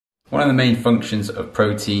One of the main functions of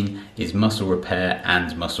protein is muscle repair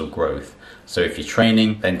and muscle growth. So if you're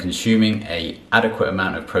training, then consuming an adequate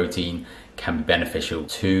amount of protein can be beneficial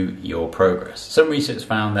to your progress. Some research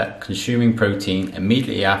found that consuming protein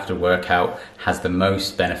immediately after workout has the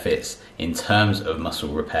most benefits in terms of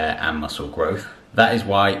muscle repair and muscle growth. That is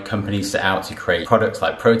why companies set out to create products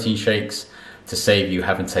like protein shakes to save you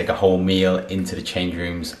having to take a whole meal into the change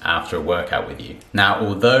rooms after a workout with you. Now,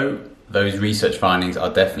 although those research findings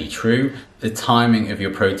are definitely true, the timing of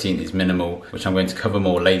your protein is minimal, which I'm going to cover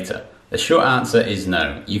more later. The short answer is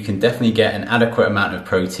no. You can definitely get an adequate amount of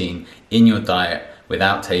protein in your diet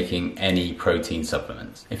without taking any protein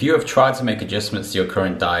supplements. If you have tried to make adjustments to your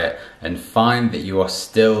current diet and find that you are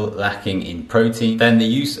still lacking in protein, then the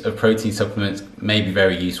use of protein supplements may be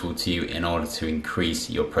very useful to you in order to increase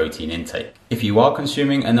your protein intake. If you are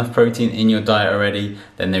consuming enough protein in your diet already,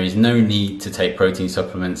 then there is no need to take protein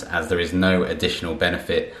supplements, as there is no additional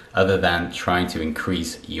benefit other than trying to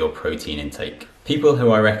increase your protein intake. People who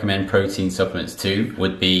I recommend protein supplements to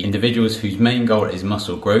would be individuals whose main goal is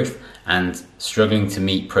muscle growth and struggling to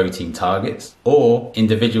meet protein targets, or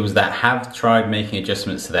individuals that have tried making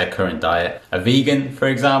adjustments to their current diet. A vegan, for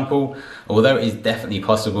example, although it is definitely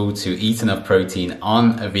possible to eat enough protein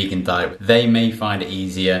on a vegan diet, they may find it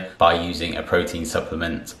easier by using a protein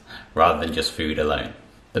supplement rather than just food alone.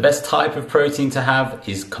 The best type of protein to have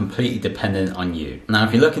is completely dependent on you. Now,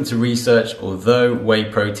 if you look into research, although whey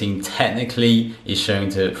protein technically is shown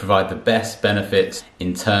to provide the best benefits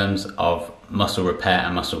in terms of muscle repair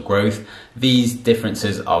and muscle growth, these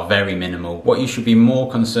differences are very minimal. What you should be more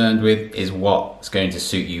concerned with is what's going to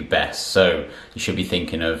suit you best. So you should be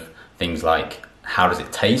thinking of things like, how does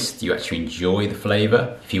it taste? Do you actually enjoy the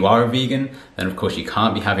flavor? If you are a vegan, then of course you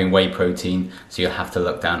can't be having whey protein, so you'll have to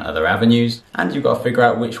look down other avenues. And you've got to figure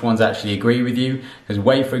out which ones actually agree with you, because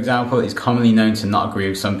whey, for example, is commonly known to not agree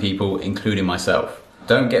with some people, including myself.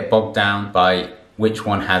 Don't get bogged down by which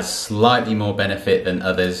one has slightly more benefit than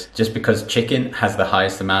others. Just because chicken has the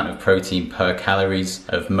highest amount of protein per calories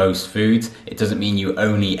of most foods, it doesn't mean you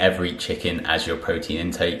only ever eat chicken as your protein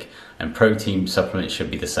intake, and protein supplements should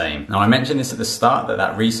be the same. Now, I mentioned this at the start,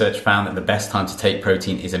 that research found that the best time to take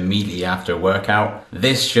protein is immediately after a workout.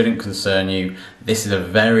 This shouldn't concern you. This is a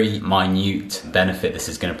very minute benefit this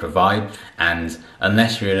is going to provide, and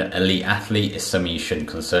unless you're an elite athlete, it's something you shouldn't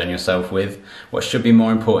concern yourself with. What should be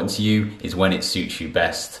more important to you is when it suits you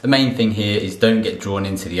best. The main thing here is don't get drawn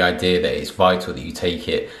into the idea that it's vital that you take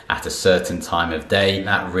it at a certain time of day.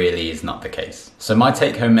 That really is not the case. So my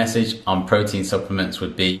take-home message on protein supplements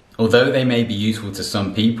would be, although they may be useful to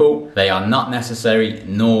some people, they are not necessary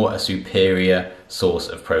nor a superior source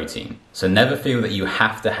of protein. So never feel that you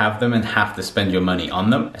have to have them and have to spend your money on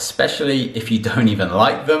them, especially if you don't even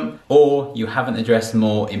like them, or you haven't addressed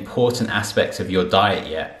more important aspects of your diet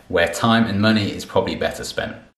yet, where time and money is probably better spent.